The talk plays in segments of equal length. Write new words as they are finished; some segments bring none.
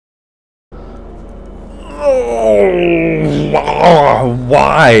Oh,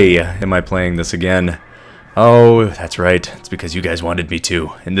 why am I playing this again? Oh, that's right. It's because you guys wanted me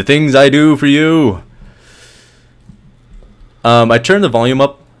to. And the things I do for you. I turned the volume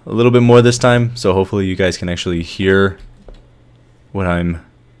up a little bit more this time, so hopefully you guys can actually hear what I'm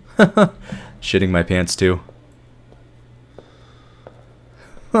shitting my pants to.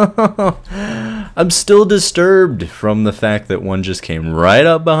 I'm still disturbed from the fact that one just came right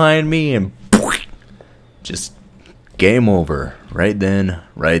up behind me and just game over right then,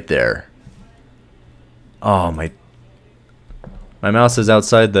 right there. Oh, my mouse is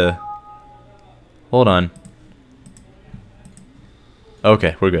outside the... Hold on.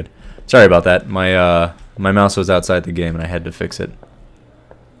 Okay, we're good. Sorry about that. My mouse was outside the game and I had to fix it.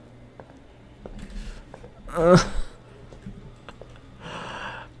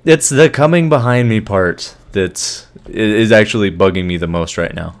 It's the coming behind me part that is actually bugging me the most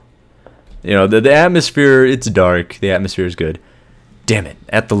right now. You know, the atmosphere, it's dark. The atmosphere is good. Damn it,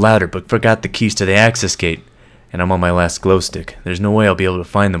 at the ladder, but forgot the keys to the access gate. And I'm on my last glow stick. There's no way I'll be able to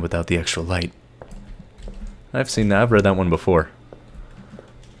find them without the extra light. I've seen that. I've read that one before.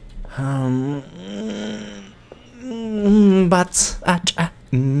 I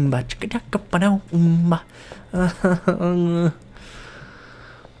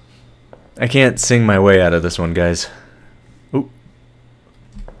can't sing my way out of this one, guys. Ooh.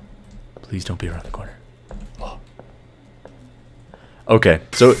 Please don't be around the corner. Oh. Okay,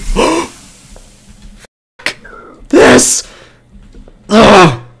 so... This!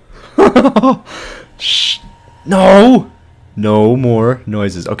 Shh. No! No more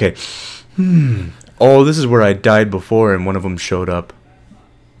noises. Okay. Oh, this is where I died before and one of them showed up.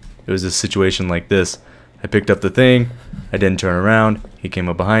 It was a situation like this. I picked up the thing. I didn't turn around. He came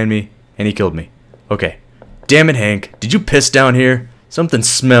up behind me. And he killed me. Okay. Damn it, Hank. Did you piss down here? Something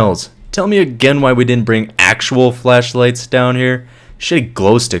smells. Tell me again why we didn't bring actual flashlights down here. Shitty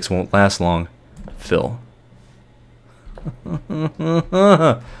glow sticks won't last long. Phil.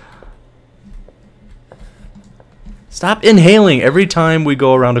 Stop inhaling every time we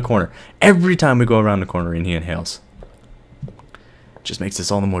go around a corner. Every time we go around a corner and he inhales. It just makes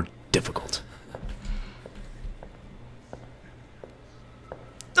this all the more difficult.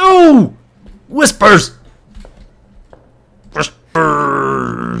 Oh! Whispers!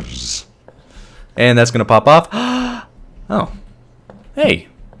 Whispers! And that's gonna pop off. Oh. Hey.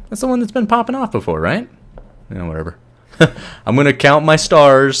 That's the one that's been popping off before, right? Yeah, whatever. I'm gonna count my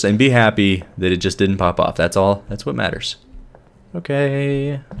stars and be happy that it just didn't pop off. That's all. That's what matters.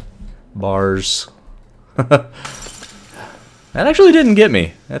 Okay. Bars. That actually didn't get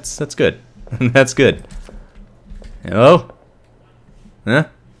me. That's good. That's good. Hello? Huh?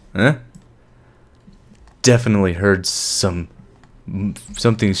 Huh? Definitely heard something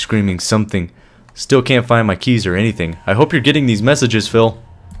screaming something. Still can't find my keys or anything. I hope you're getting these messages, Phil.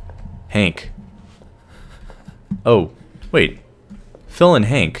 Hank. Oh, wait. Phil and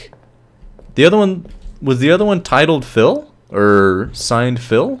Hank. The other one, was the other one titled Phil? Or signed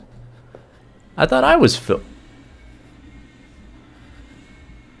Phil? I thought I was Phil.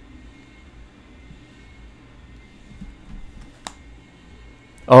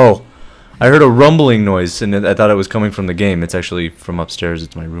 Oh, I heard a rumbling noise and I thought it was coming from the game. It's actually from upstairs.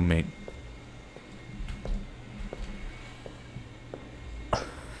 It's my roommate.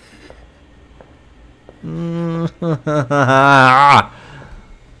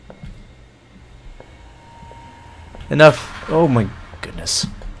 Enough. Oh my goodness.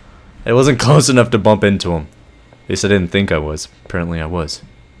 It wasn't close enough to bump into him. At least I didn't think I was. Apparently I was.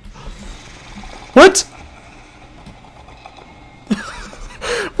 What?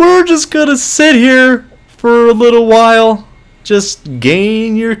 We're just gonna sit here for a little while. Just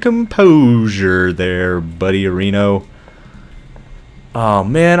gain your composure there, buddy Reno. Oh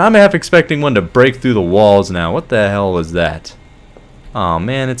man, I'm half expecting one to break through the walls now. What the hell is that? Oh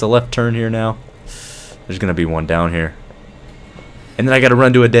man, it's a left turn here now. There's gonna be one down here. And then I gotta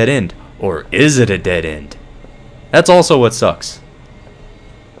run to a dead end. Or is it a dead end? That's also what sucks.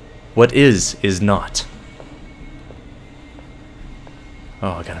 What is not.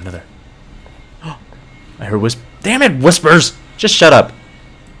 Oh, I got another. Oh, I heard damn it, whispers! Just shut up.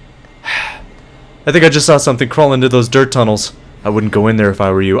 I think I just saw something crawl into those dirt tunnels. I wouldn't go in there if I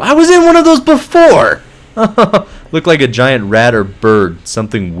were you. I was in one of those before! Looked like a giant rat or bird.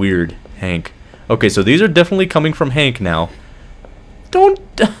 Something weird. Hank. Okay, so these are definitely coming from Hank now. Don't...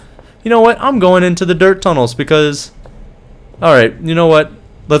 You know what? I'm going into the dirt tunnels because... Alright, you know what?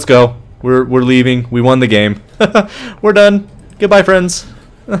 Let's go. We're leaving. We won the game. We're done. Goodbye, friends.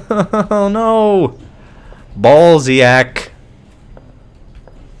 Oh, no. Ballsyack.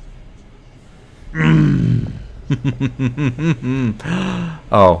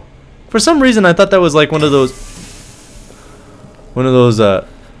 Oh. For some reason I thought that was like one of those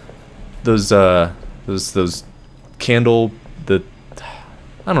candle,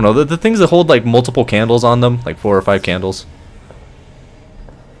 I don't know, the things that hold like multiple candles on them, like 4 or 5 candles.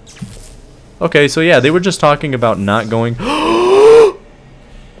 Okay, so yeah, they were just talking about not going.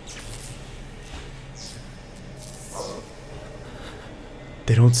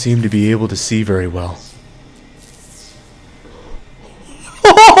 They don't seem to be able to see very well.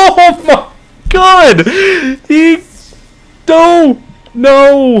 Oh my god!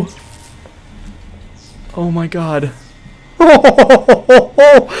 No! Oh my god.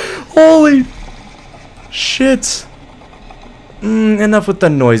 Holy shit. Enough with the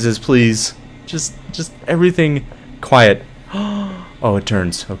noises, please. Just everything quiet. Oh, it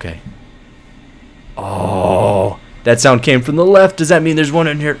turns. Okay. Oh, that sound came from the left. Does that mean there's one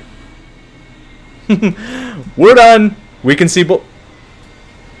in here? We're done. We can see both.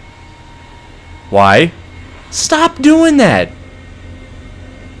 Why? Stop doing that.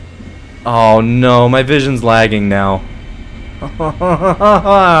 Oh no, my vision's lagging now.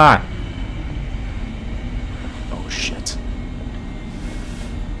 Oh shit.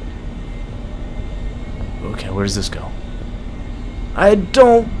 Okay, where does this go? I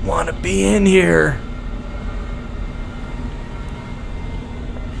don't want to be in here.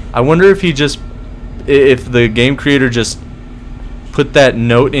 I wonder if if the game creator just put that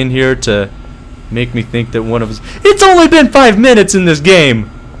note in here to make me think that one of us. It's only been 5 minutes in this game.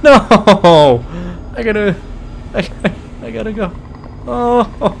 No, I gotta go.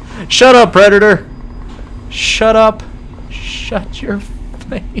 Oh, shut up, Predator. Shut up. Shut your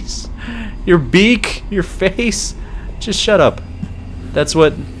face. Your beak. Your face. Just shut up. That's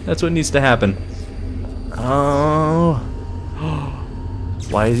what needs to happen. Oh.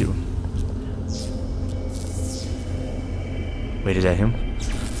 Why is he? Wait, is that him?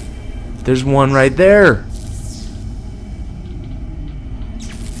 There's one right there.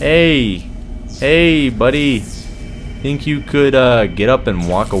 Hey. Hey, buddy. Think you could get up and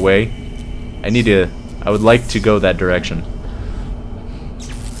walk away? I would like to go that direction.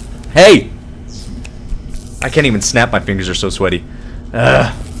 Hey! I can't even snap, my fingers are so sweaty.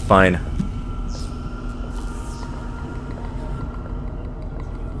 Fine.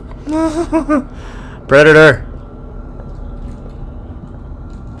 Predator!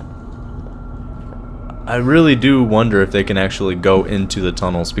 I really do wonder if they can actually go into the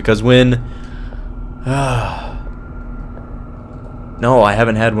tunnels, because when... No, I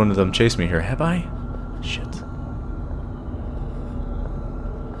haven't had one of them chase me here, have I? Shit.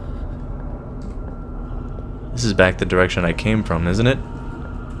 This is back the direction I came from, isn't it?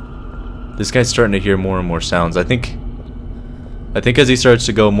 This guy's starting to hear more and more sounds. I think as he starts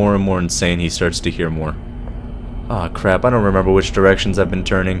to go more and more insane, he starts to hear more. Ah, crap, I don't remember which directions I've been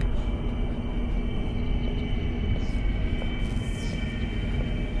turning.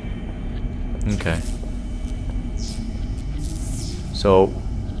 Okay. So,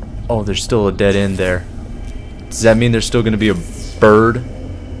 oh, there's still a dead end there. Does that mean there's still going to be a bird?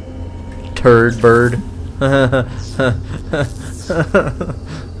 Turd bird?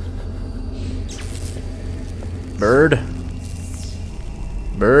 Bird?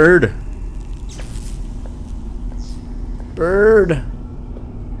 Bird? Bird?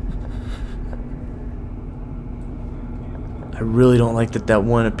 I really don't like that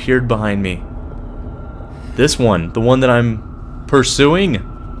one appeared behind me. This one, the one that I'm pursuing,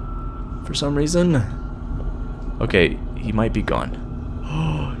 for some reason. Okay, he might be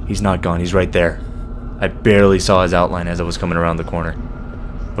gone. He's not gone, he's right there. I barely saw his outline as I was coming around the corner.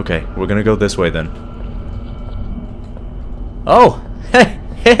 Okay, we're gonna go this way then. Oh,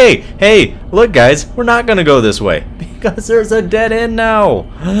 hey, look guys, we're not gonna go this way because there's a dead end now.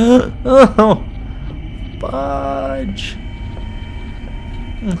 Oh, fudge.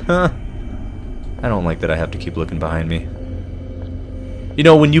 I don't like that I have to keep looking behind me. You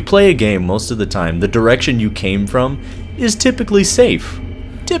know, when you play a game, most of the time, the direction you came from is typically safe.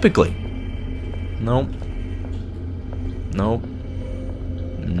 Typically. Nope. Nope.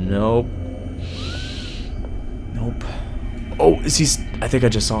 Nope. Nope. Oh, is he... I think I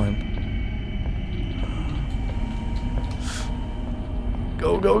just saw him.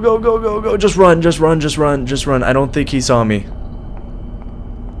 Go, go, go, go, go, go. Just run, just run, just run, just run. I don't think he saw me.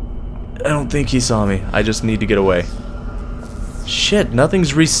 I don't think he saw me. I just need to get away. Shit,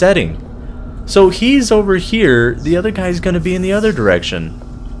 nothing's resetting. So he's over here. The other guy's gonna be in the other direction.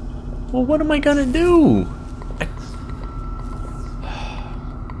 Well, what am I gonna do?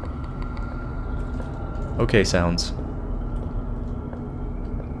 Okay, sounds.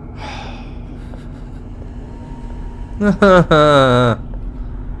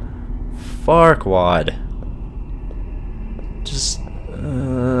 Farquad. Just...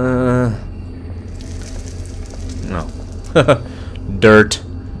 No. Dirt.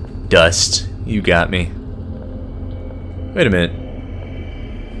 Dust. You got me. Wait a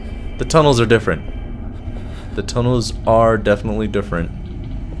minute. The tunnels are different. The tunnels are definitely different.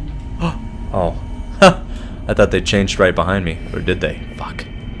 Oh. I thought they changed right behind me. Or did they? Fuck.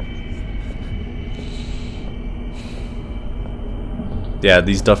 Yeah,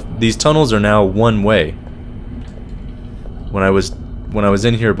 these tunnels are now one way. When I was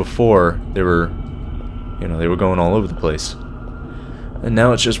in here before, they were, you know, they were going all over the place. And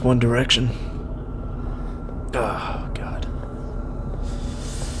now it's just one direction. Oh god.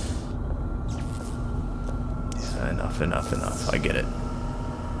 Yeah, enough. I get it.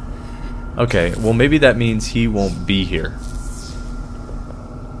 Okay, well maybe that means he won't be here.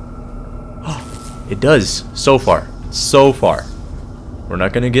 It does, so far. So far. We're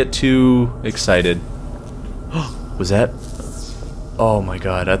not gonna get too excited. Was that? Oh my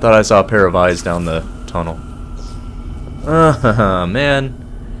god, I thought I saw a pair of eyes down the tunnel. Man.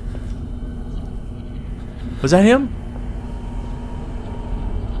 Was that him?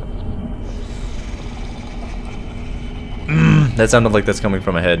 That sounded like that's coming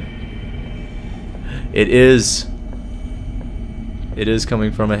from ahead. It is. It is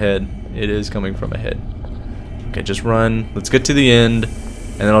coming from ahead. It is coming from ahead. Okay, just run. Let's get to the end,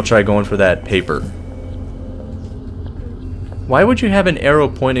 and then I'll try going for that paper. Why would you have an arrow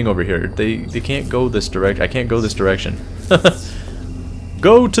pointing over here? They can't go this direction. I can't go this direction.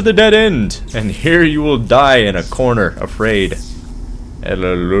 Go to the dead end, and here you will die in a corner, afraid. And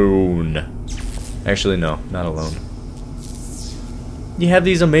alone. Actually, no, not alone. You have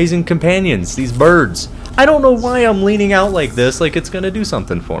these amazing companions, these birds. I don't know why I'm leaning out like this, like it's gonna do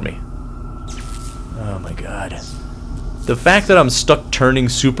something for me. Oh my god. The fact that I'm stuck turning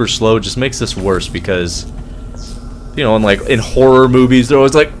super slow just makes this worse because, you know, in horror movies, they're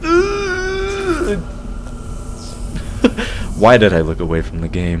always like, why did I look away from the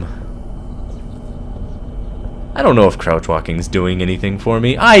game? I don't know if crouch walking is doing anything for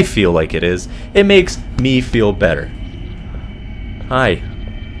me. I feel like it is. It makes me feel better. Hi.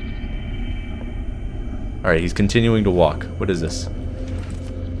 Alright, he's continuing to walk. What is this?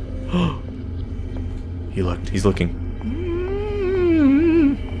 He's looking.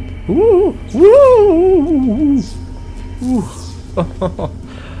 Ooh, woo, ooh.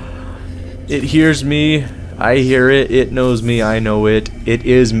 It hears me. I hear it. It knows me. I know it. It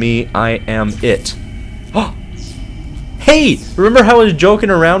is me. I am it. Hey! Remember how I was joking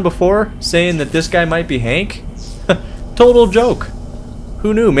around before, saying that this guy might be Hank? Total joke.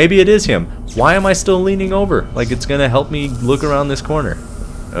 Who knew? Maybe it is him. Why am I still leaning over? Like it's gonna help me look around this corner.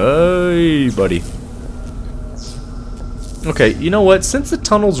 Hey, buddy. Okay, you know what? Since the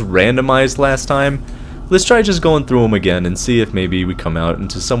tunnel's randomized last time, let's try just going through them again and see if maybe we come out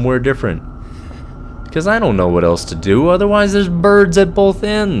into somewhere different. Because I don't know what else to do, otherwise there's birds at both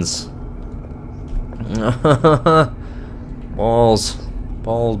ends. Balls.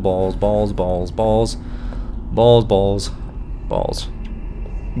 Balls, balls, balls, balls, balls. Balls, balls, balls.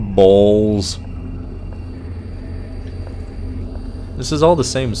 Balls. This is all the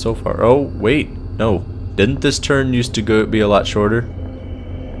same so far. Oh, wait. No. Didn't this turn used to be a lot shorter?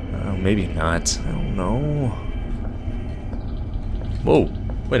 Oh, maybe not. I don't know. Whoa.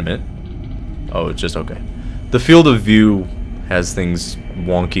 Wait a minute. Oh, it's just okay. The field of view has things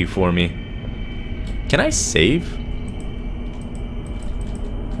wonky for me. Can I save?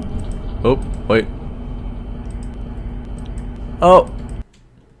 Oh, wait. Oh.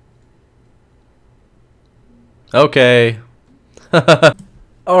 Okay.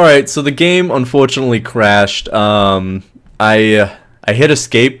 Alright, so the game unfortunately crashed. I hit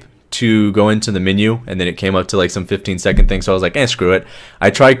escape to go into the menu, and then it came up to like some 15-second thing, so I was like, screw it.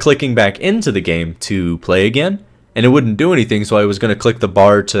 I tried clicking back into the game to play again, and it wouldn't do anything, so I was going to click the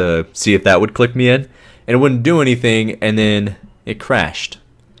bar to see if that would click me in, and it wouldn't do anything, and then it crashed.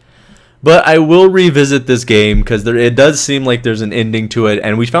 But I will revisit this game, because it does seem like there's an ending to it,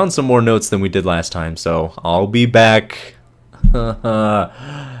 and we found some more notes than we did last time, so I'll be back.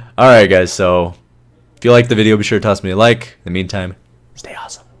 Alright guys, so if you liked the video, be sure to toss me a like. In the meantime, stay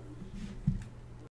awesome.